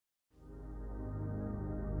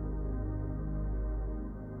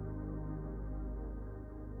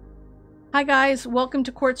Hi guys, welcome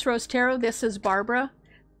to Quartz Rose Tarot. This is Barbara.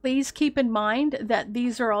 Please keep in mind that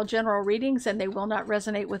these are all general readings and they will not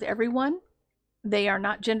resonate with everyone. They are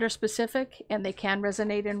not gender specific and they can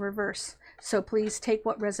resonate in reverse. So please take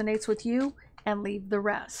what resonates with you and leave the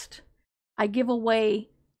rest. I give away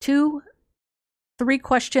 2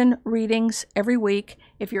 3-question readings every week.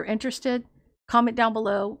 If you're interested, comment down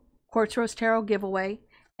below, Quartz Rose Tarot giveaway.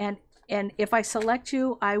 And if I select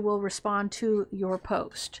you, I will respond to your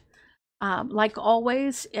post. Like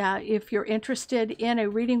always, if you're interested in a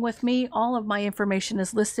reading with me, all of my information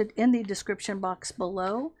is listed in the description box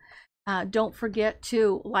below. Don't forget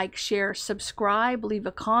to like, share, subscribe, leave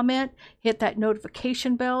a comment, hit that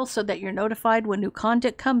notification bell so that you're notified when new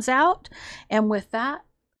content comes out. And with that,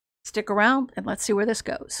 stick around and let's see where this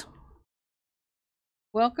goes.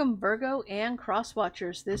 Welcome, Virgo and Cross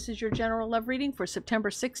Watchers. This is your general love reading for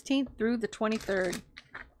September 16th through the 23rd.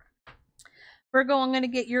 Virgo, I'm going to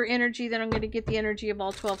get your energy, then I'm going to get the energy of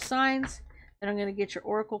all 12 signs, then I'm going to get your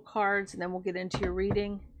oracle cards, and then we'll get into your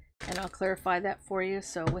reading, and I'll clarify that for you.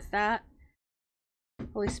 So with that,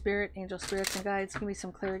 Holy Spirit, angel spirits, and guides, give me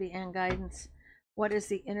some clarity and guidance. What is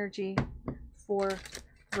the energy for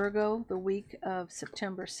Virgo the week of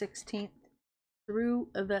September 16th through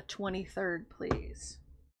the 23rd, please?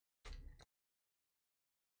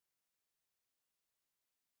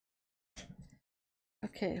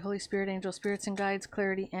 Okay, Holy Spirit, angel spirits, and guides,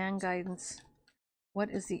 clarity and guidance. What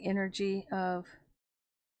is the energy of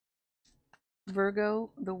Virgo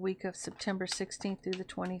the week of September 16th through the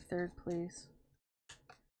 23rd, please?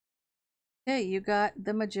 Okay, you got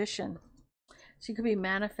the Magician. So you could be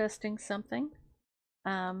manifesting something,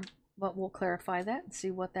 but we'll clarify that and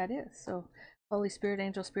see what that is. So Holy Spirit,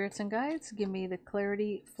 angel spirits, and guides, give me the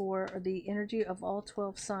clarity for the energy of all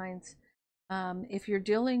 12 signs. If you're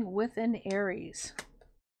dealing with an Aries,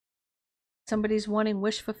 somebody's wanting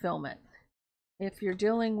wish fulfillment. If you're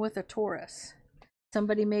dealing with a Taurus,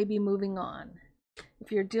 somebody may be moving on.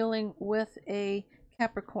 If you're dealing with a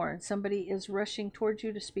Capricorn, somebody is rushing towards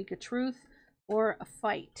you to speak a truth or a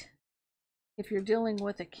fight. If you're dealing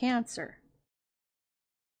with a Cancer,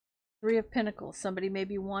 3 of Pentacles, somebody may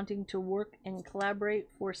be wanting to work and collaborate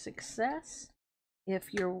for success.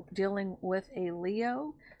 If you're dealing with a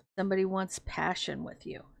Leo, somebody wants passion with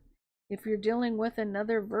you. If you're dealing with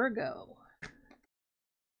another Virgo,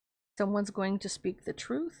 someone's going to speak the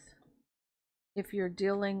truth. If you're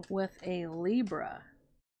dealing with a Libra,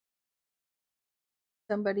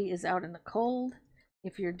 somebody is out in the cold.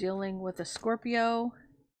 If you're dealing with a Scorpio,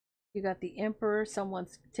 you got the Emperor,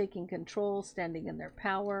 someone's taking control, standing in their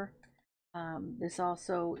power. This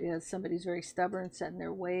also is somebody's very stubborn, set in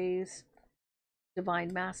their ways.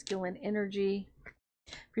 Divine masculine energy.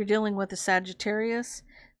 If you're dealing with a Sagittarius,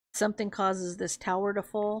 something causes this tower to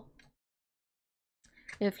fall.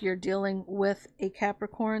 If you're dealing with a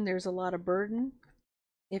Capricorn, there's a lot of burden.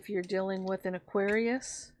 If you're dealing with an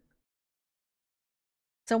Aquarius,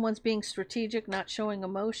 someone's being strategic, not showing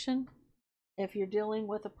emotion. If you're dealing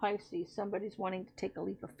with a Pisces, somebody's wanting to take a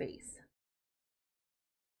leap of faith.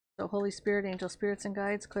 So Holy Spirit, angel spirits, and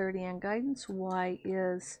guides, clarity and guidance. Why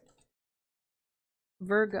is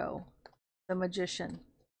Virgo the Magician?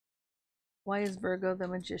 Why is Virgo the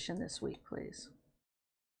Magician this week, please?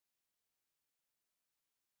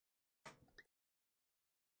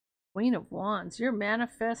 Queen of Wands, you're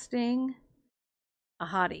manifesting a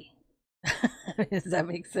hottie. Does that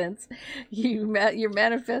make sense? You're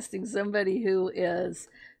manifesting somebody who is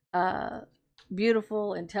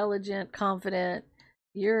beautiful, intelligent, confident.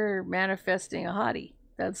 You're manifesting a hottie.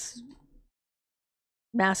 That's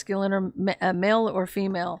masculine or male or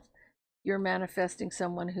female. You're manifesting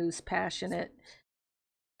someone who's passionate,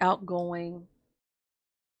 outgoing.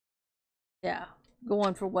 Yeah,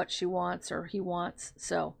 going for what she wants or he wants.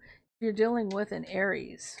 So if you're dealing with an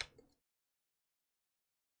Aries,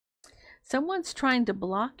 someone's trying to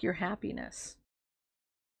block your happiness.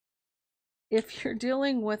 If you're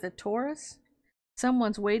dealing with a Taurus,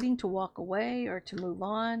 someone's waiting to walk away or to move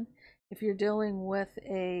on. If you're dealing with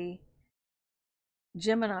a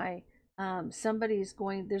Gemini, there's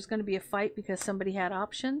going to be a fight because somebody had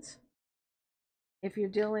options. If you're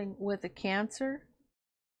dealing with a Cancer,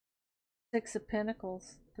 6 of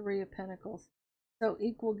Pentacles, 3 of Pentacles. So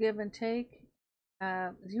equal give and take.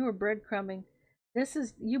 You were breadcrumbing. This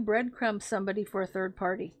is, you breadcrumbed somebody for a third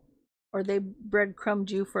party, or they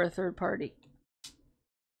breadcrumbed you for a third party.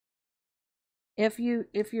 If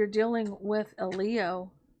you're dealing with a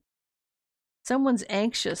Leo, someone's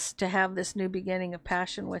anxious to have this new beginning of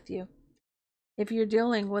passion with you. If you're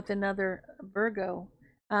dealing with another Virgo,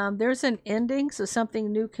 there's an ending, so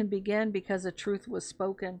something new can begin because a truth was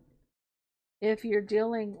spoken. If you're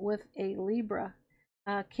dealing with a Libra,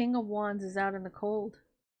 King of Wands is out in the cold.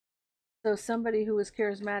 So somebody who is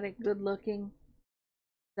charismatic, good looking,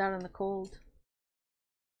 is out in the cold.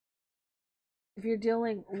 If you're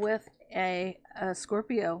dealing with a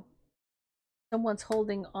Scorpio, someone's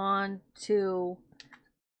holding on to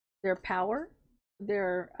their power.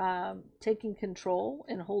 They're taking control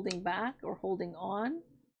and holding back or holding on.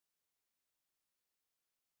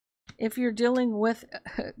 If you're dealing with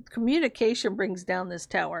communication brings down this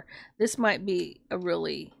tower. This might be a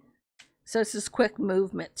really, so it's this quick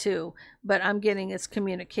movement too, but I'm getting it's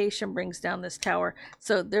communication brings down this tower.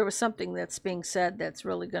 So there was something that's being said that's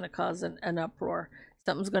really going to cause an uproar.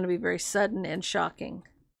 Something's going to be very sudden and shocking.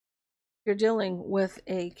 You're dealing with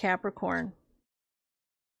a Capricorn.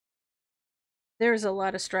 There's a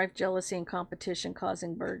lot of strife, jealousy, and competition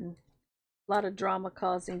causing burden. A lot of drama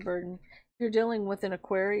causing burden. You're dealing with an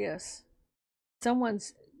Aquarius.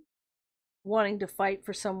 Someone's wanting to fight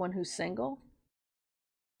for someone who's single.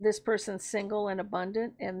 This person's single and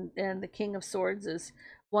abundant, and the King of Swords is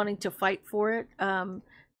wanting to fight for it.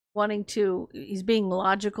 He's being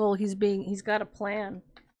logical. He's got a plan,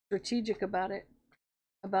 strategic about it,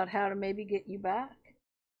 about how to maybe get you back.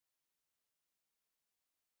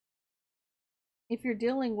 If you're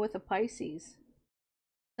dealing with a Pisces,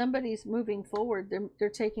 somebody's moving forward. They're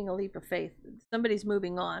taking a leap of faith. Somebody's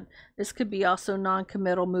moving on. This could be also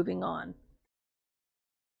non-committal, moving on.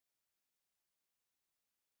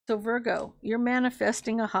 So Virgo, you're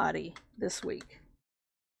manifesting a hottie this week.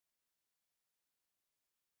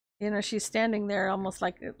 You know, she's standing there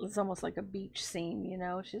it's almost like a beach scene, you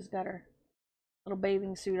know. She's got her little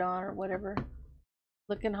bathing suit on or whatever,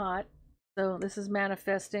 looking hot. So this is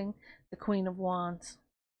manifesting the Queen of Wands.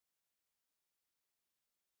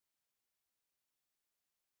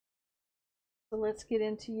 So let's get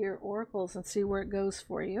into your oracles and see where it goes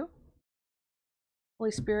for you.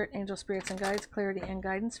 Holy Spirit, angel spirits and guides, clarity and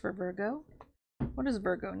guidance for Virgo. What does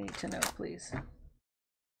Virgo need to know, please?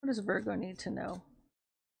 What does Virgo need to know?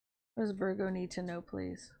 What does Virgo need to know,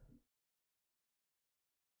 please?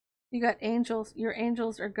 You got angels. Your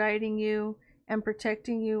angels are guiding you and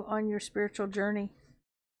protecting you on your spiritual journey.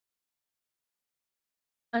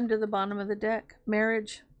 Under the bottom of the deck,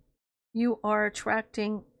 marriage. You are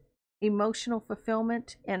attracting emotional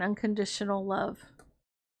fulfillment and unconditional love.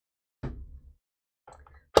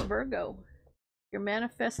 Virgo, you're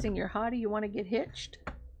manifesting your hottie. You want to get hitched.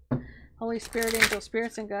 Holy Spirit, angel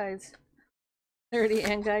spirits and guides, clarity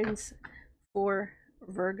and guidance for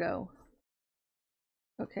Virgo.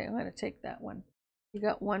 Okay, I'm going to take that one. You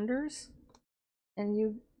got wonders and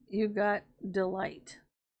you got delight.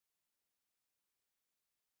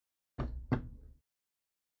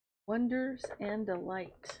 Wonders and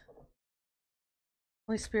delight.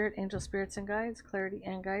 Holy Spirit, angel spirits and guides, clarity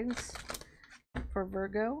and guidance for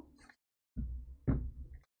Virgo.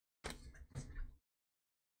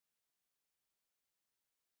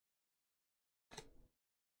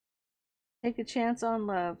 Take a chance on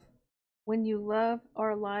love. When you love,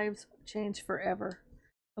 our lives change forever.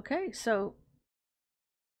 Okay, so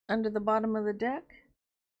under the bottom of the deck,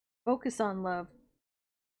 focus on love.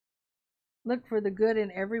 Look for the good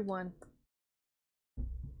in everyone.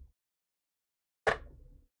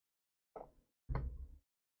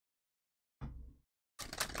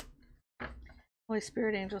 Holy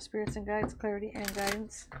Spirit, angel spirits and guides, clarity and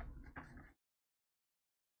guidance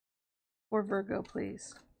for Virgo,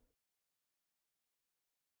 please.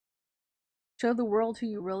 Show the world who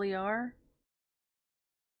you really are.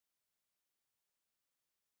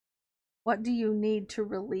 What do you need to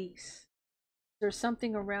release? There's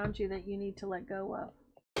something around you that you need to let go of.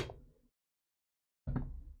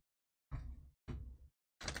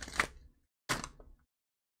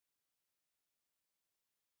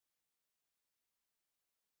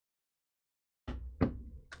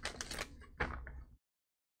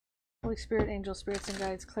 Holy Spirit, angel spirits and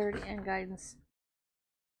guides, clarity and guidance.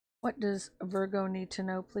 What does Virgo need to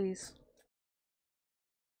know, please?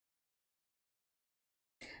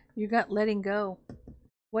 You got letting go.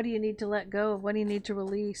 What do you need to let go of? What do you need to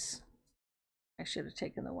release? I should have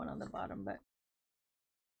taken the one on the bottom, but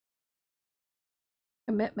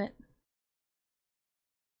commitment.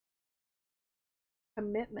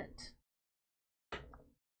 Commitment.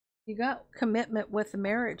 You got commitment with the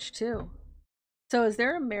marriage too. So is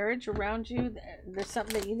there a marriage around you? There's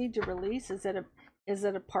something that you need to release? Is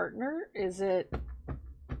it a partner? Is it,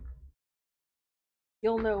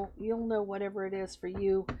 you'll know whatever it is for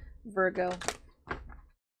you, Virgo.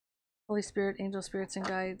 Holy Spirit, angel spirits and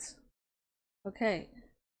guides. Okay.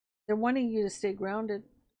 They're wanting you to stay grounded.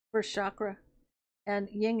 First chakra and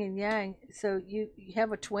yin and yang. So you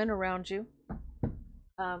have a twin around you.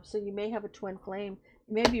 So you may have a twin flame.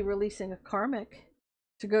 You may be releasing a karmic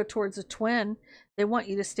to go towards a twin. They want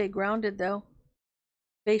you to stay grounded, though.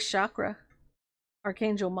 Base chakra,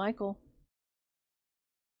 Archangel Michael.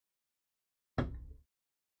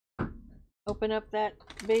 Open up that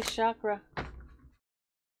base chakra.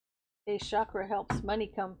 Base chakra helps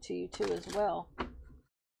money come to you too as well.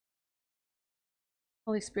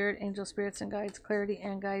 Holy Spirit, angel spirits and guides, clarity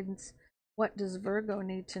and guidance. What does Virgo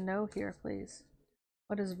need to know here, please?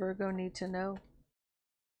 What does Virgo need to know?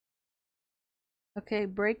 Okay,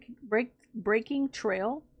 breaking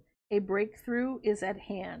trail. A breakthrough is at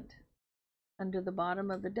hand. Under the bottom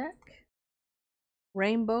of the deck.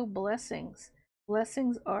 Rainbow blessings.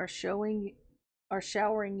 Blessings are showering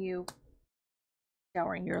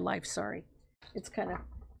your life, sorry. It's kind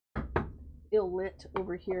of ill lit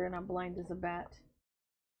over here and I'm blind as a bat.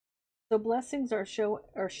 So blessings are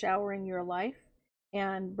showering your life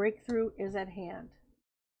and breakthrough is at hand.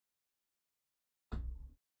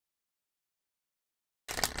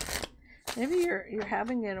 Maybe you're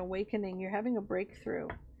having an awakening, you're having a breakthrough.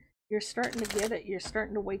 You're starting to get it, you're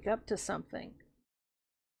starting to wake up to something.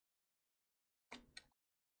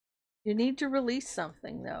 You need to release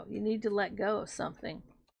something though. You need to let go of something.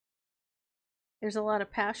 There's a lot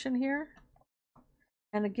of passion here.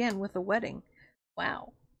 And again, with a wedding.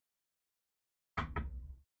 Wow.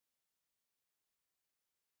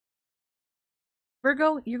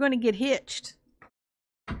 Virgo, you're going to get hitched.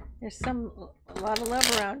 There's a lot of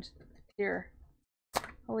love around here.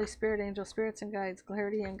 Holy Spirit, angel spirits and guides,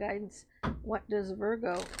 clarity and guidance. What does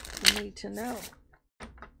Virgo need to know?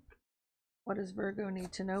 What does Virgo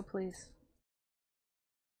need to know, please?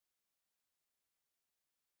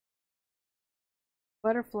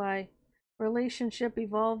 Butterfly, relationship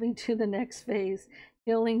evolving to the next phase,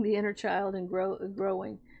 healing the inner child and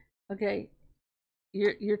growing. Okay,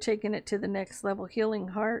 you're taking it to the next level. Healing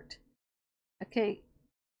heart. Okay,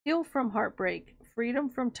 heal from heartbreak, freedom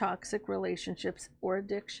from toxic relationships or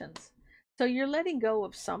addictions. So you're letting go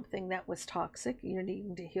of something that was toxic. You're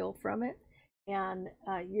needing to heal from it. And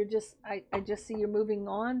I just see you're moving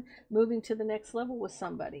on, moving to the next level with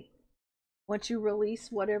somebody. Once you release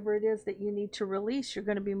whatever it is that you need to release, you're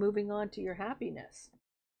going to be moving on to your happiness.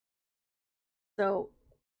 So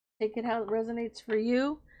take it how it resonates for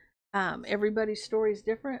you. Everybody's story is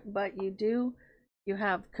different, but you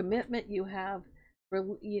have commitment, you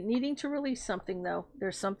needing to release something though.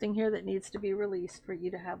 There's something here that needs to be released for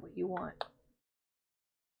you to have what you want.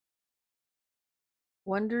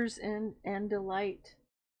 Wonders and delight.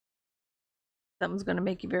 Something's going to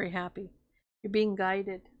make you very happy. You're being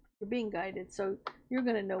guided. You're being guided, so you're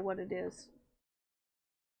going to know what it is.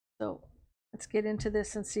 So let's get into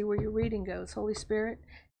this and see where your reading goes. Holy Spirit,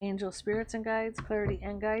 angel spirits and guides, clarity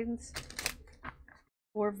and guidance.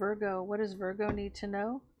 For Virgo, what does Virgo need to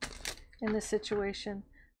know in this situation?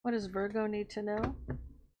 What does Virgo need to know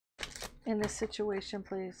in this situation,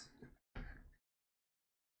 please?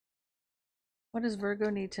 What does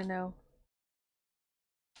Virgo need to know?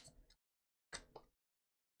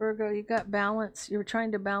 Virgo, you got balance. You're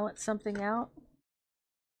trying to balance something out.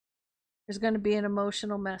 There's going to be an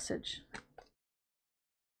emotional message.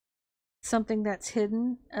 Something that's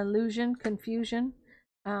hidden, illusion, confusion,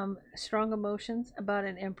 strong emotions about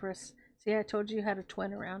an empress. See, I told you had a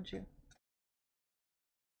twin around you.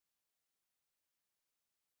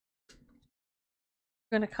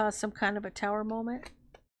 Going to cause some kind of a tower moment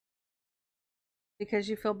because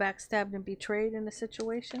you feel backstabbed and betrayed in a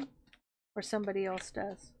situation, or somebody else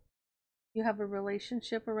does. You have a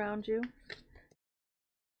relationship around you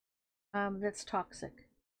that's toxic.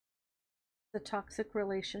 The toxic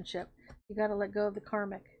relationship. You got to let go of the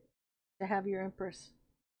karmic to have your empress.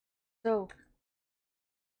 So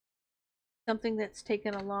something that's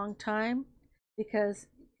taken a long time because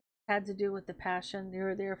it had to do with the passion. You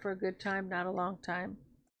were there for a good time, not a long time.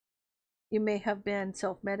 You may have been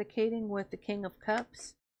self-medicating with the King of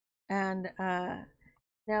Cups, and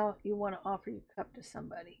now you want to offer your cup to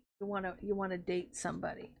somebody. You want to date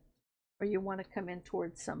somebody, or you want to come in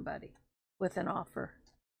towards somebody with an offer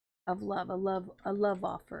of love, a love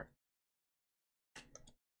offer.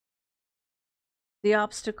 The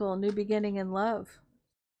obstacle, new beginning in love.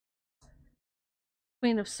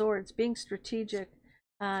 Queen of Swords, being strategic,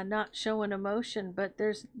 not showing emotion, but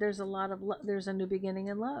there's a lot of there's a new beginning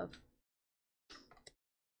in love.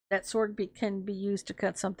 That sword can be used to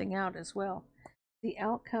cut something out as well. The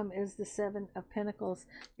outcome is the Seven of Pentacles.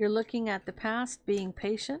 You're looking at the past, being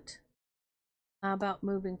patient about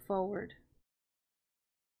moving forward.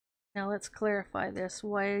 Now let's clarify this.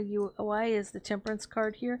 Why is the Temperance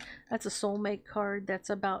card here? That's a soulmate card. That's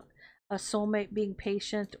about a soulmate being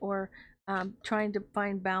patient or Trying to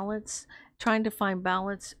find balance. Trying to find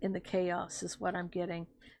balance in the chaos is what I'm getting.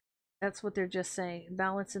 That's what they're just saying.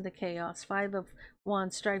 Balance in the chaos. Five of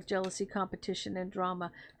Wands, strife, jealousy, competition, and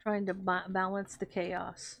drama. Trying to balance the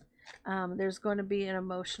chaos. There's going to be an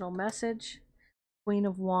emotional message. Queen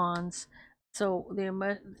of Wands. So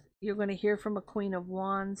you're going to hear from a Queen of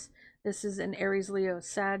Wands. This is an Aries, Leo,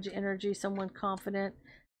 Sag energy. Someone confident,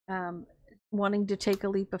 wanting to take a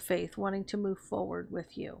leap of faith, wanting to move forward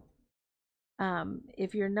with you.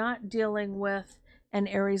 If you're not dealing with an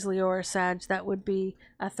Aries, Leo, or Sag, that would be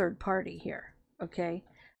a third party here. Okay.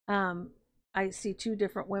 I see two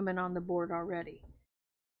different women on the board already.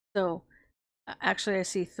 So actually I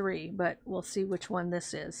see three, but we'll see which one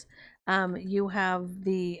this is. You have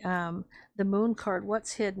the moon card.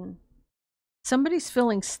 What's hidden? Somebody's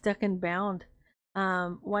feeling stuck and bound.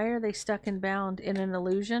 Why are they stuck and bound? In an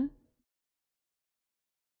illusion?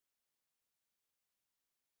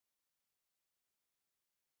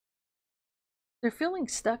 They're feeling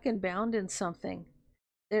stuck and bound in something.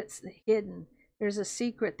 It's hidden. There's a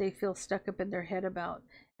secret they feel stuck up in their head about,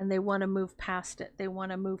 and they want to move past it. They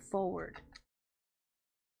want to move forward.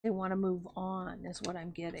 They want to move on, is what I'm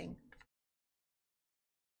getting.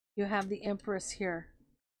 You have the Empress here.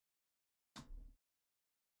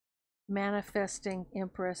 Manifesting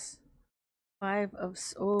Empress. Five of,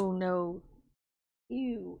 oh no.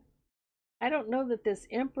 Ew. I don't know that this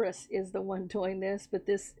Empress is the one doing this, but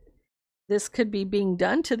this could be being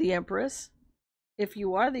done to the Empress. If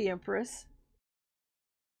you are the Empress.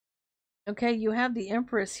 Okay, you have the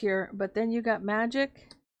Empress here, but then you got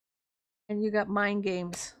magic and you got mind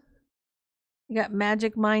games. You got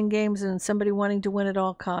magic, mind games, and somebody wanting to win at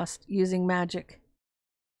all cost using magic.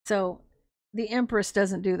 So the Empress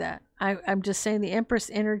doesn't do that. I'm just saying the Empress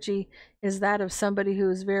energy is that of somebody who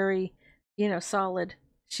is very, solid.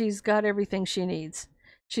 She's got everything she needs.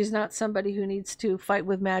 She's not somebody who needs to fight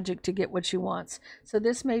with magic to get what she wants. So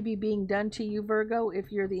this may be being done to you, Virgo,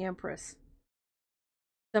 if you're the Empress.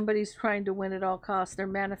 Somebody's trying to win at all costs. They're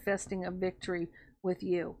manifesting a victory with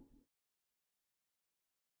you.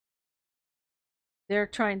 They're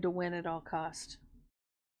trying to win at all costs.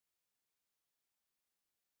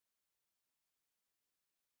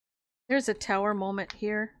 There's a Tower moment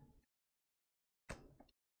here.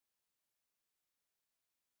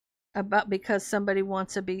 About because somebody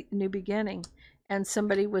wants a new beginning, and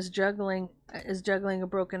somebody is juggling a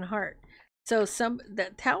broken heart. So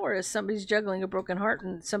that Tower is somebody's juggling a broken heart,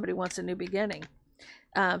 and somebody wants a new beginning.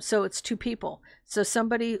 So it's two people. So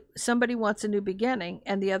somebody wants a new beginning,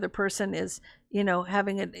 and the other person is,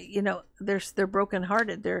 having a, they're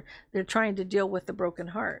brokenhearted. They're trying to deal with the broken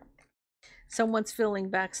heart. Someone's feeling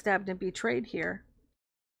backstabbed and betrayed here,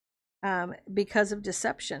 because of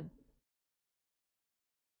deception.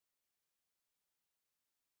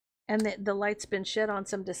 And the light's been shed on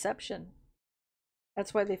some deception.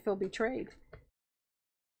 That's why they feel betrayed.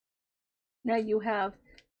 Now you have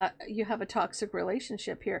a toxic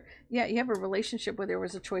relationship here. Yeah, you have a relationship where there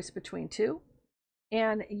was a choice between two,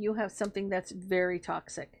 and you have something that's very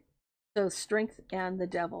toxic. So Strength and the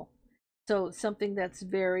Devil. So something that's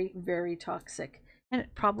very, very toxic. And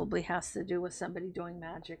it probably has to do with somebody doing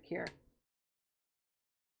magic here.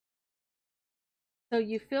 So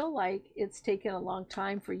you feel like it's taken a long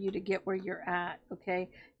time for you to get where you're at, okay?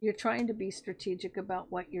 You're trying to be strategic about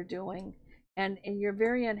what you're doing, and you're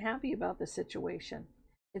very unhappy about the situation.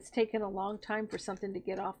 It's taken a long time for something to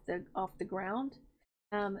get off the ground.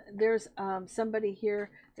 There's somebody here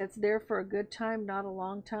that's there for a good time, not a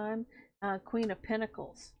long time. Queen of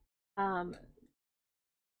Pentacles.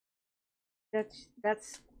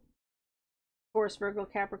 That's Taurus, Virgo,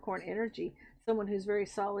 Capricorn energy. Someone who's very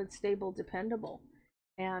solid, stable, dependable.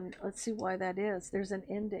 And let's see why that is. There's an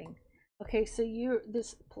ending. Okay, so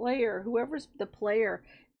this player, whoever's the player,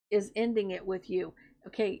 is ending it with you.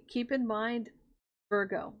 Okay, keep in mind,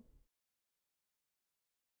 Virgo,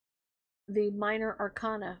 the minor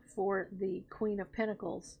arcana for the Queen of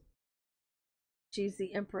Pentacles. She's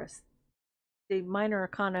the Empress. The minor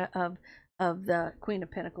arcana of the Queen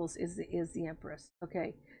of Pentacles is the Empress.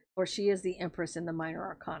 Okay, or she is the Empress in the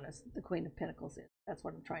minor arcanas. The Queen of Pentacles is. That's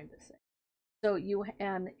what I'm trying to say. So you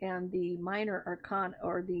and the minor arcana,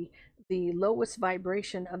 or the lowest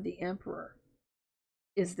vibration of the Emperor,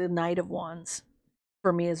 is the Knight of Wands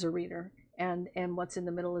for me as a reader, and what's in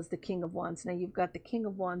the middle is the King of Wands. Now you've got the King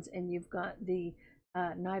of Wands and you've got the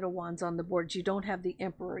Knight of Wands on the board. You don't have the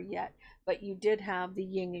Emperor yet, but you did have the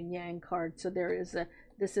Yin and Yang card. So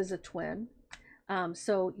this is a twin.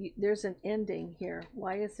 So there's an ending here.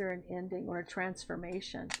 Why is there an ending or a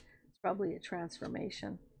transformation? It's probably a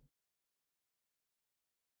transformation.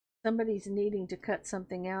 Somebody's needing to cut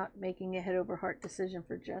something out, making a head over heart decision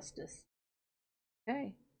for justice.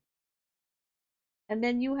 Okay. And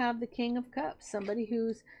then you have the King of Cups, somebody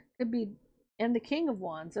who's could be, and the King of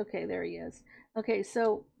Wands. Okay, there he is. Okay,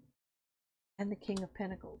 so, and the King of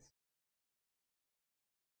Pentacles.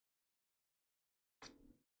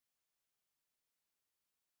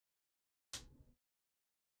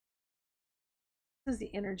 This is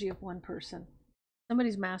the energy of one person.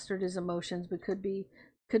 Somebody's mastered his emotions, but could be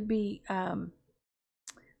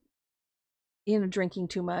drinking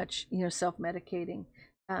too much, self-medicating.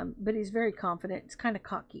 But he's very confident. It's kind of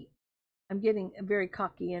cocky. I'm getting a very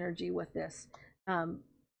cocky energy with this.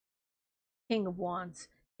 King of Wands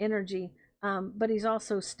energy. But he's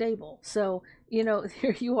also stable. So,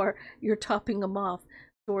 there you are. You're topping him off.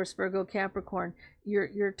 Taurus, Virgo, Capricorn.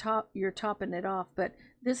 You're topping it off. But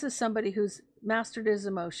this is somebody who's mastered his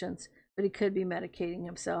emotions, but he could be medicating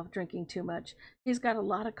himself, drinking too much. He's got a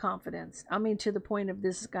lot of confidence. I mean, to the point of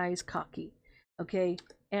this guy's cocky. Okay,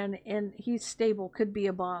 and he's stable. Could be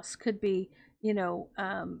a boss. Could be,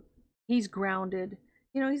 he's grounded.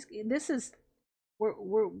 We're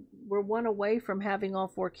one away from having all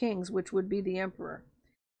four kings, which would be the emperor.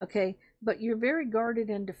 Okay, but you're very guarded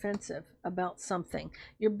and defensive about something.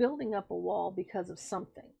 You're building up a wall because of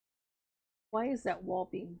something. Why is that wall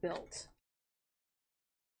being built?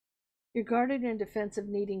 You're guarded and defensive,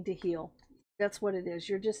 needing to heal. That's what it is.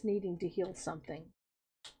 You're just needing to heal something.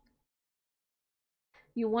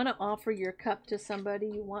 You want to offer your cup to somebody.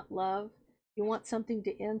 You want love. You want something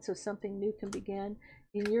to end so something new can begin.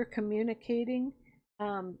 And you're communicating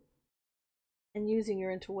and using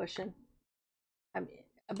your intuition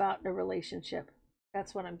about a relationship.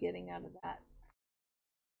 That's what I'm getting out of that.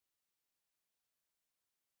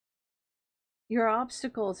 Your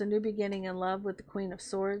obstacle is a new beginning in love with the Queen of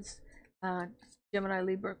Swords. Gemini,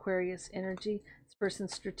 Libra, Aquarius energy. This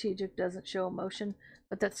person's strategic, doesn't show emotion,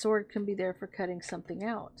 but that sword can be there for cutting something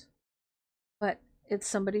out. But it's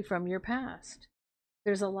somebody from your past.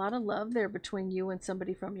 There's a lot of love there between you and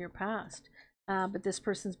somebody from your past. But this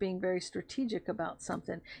person's being very strategic about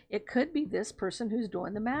something. It could be this person who's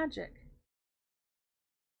doing the magic.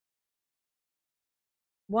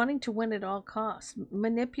 Wanting to win at all costs.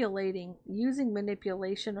 Manipulating, using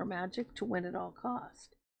manipulation or magic to win at all costs.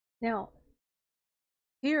 Now,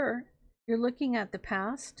 here, you're looking at the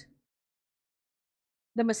past,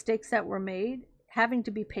 the mistakes that were made, having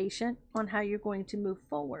to be patient on how you're going to move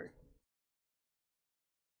forward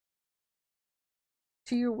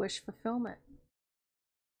to your wish fulfillment.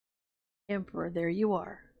 Emperor, there you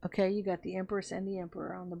are. Okay, you got the Empress and the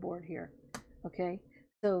Emperor on the board here. Okay,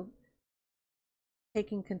 so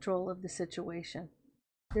taking control of the situation.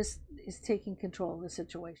 This is taking control of the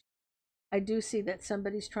situation. I do see that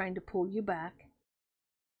somebody's trying to pull you back.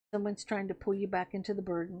 Someone's trying to pull you back into the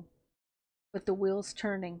burden, but the wheel's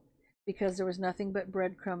turning because there was nothing but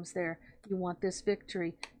breadcrumbs there. You want this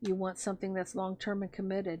victory. You want something that's long-term and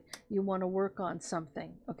committed. You want to work on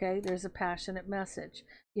something, okay? There's a passionate message.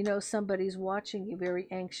 Somebody's watching you, very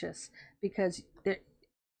anxious, because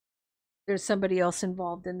there's somebody else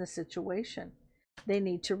involved in the situation. They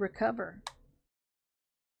need to recover.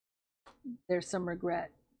 There's some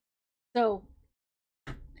regret. So,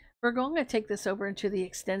 Virgo, I'm going to take this over into the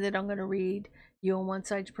extended. I'm going to read you on one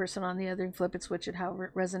side, your person on the other, and flip it, switch it, however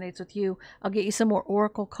it resonates with you. I'll get you some more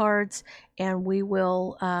oracle cards, and we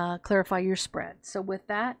will clarify your spread. So with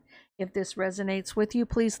that, if this resonates with you,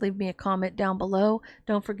 please leave me a comment down below.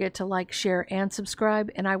 Don't forget to like, share, and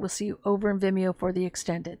subscribe, and I will see you over in Vimeo for the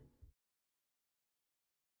extended.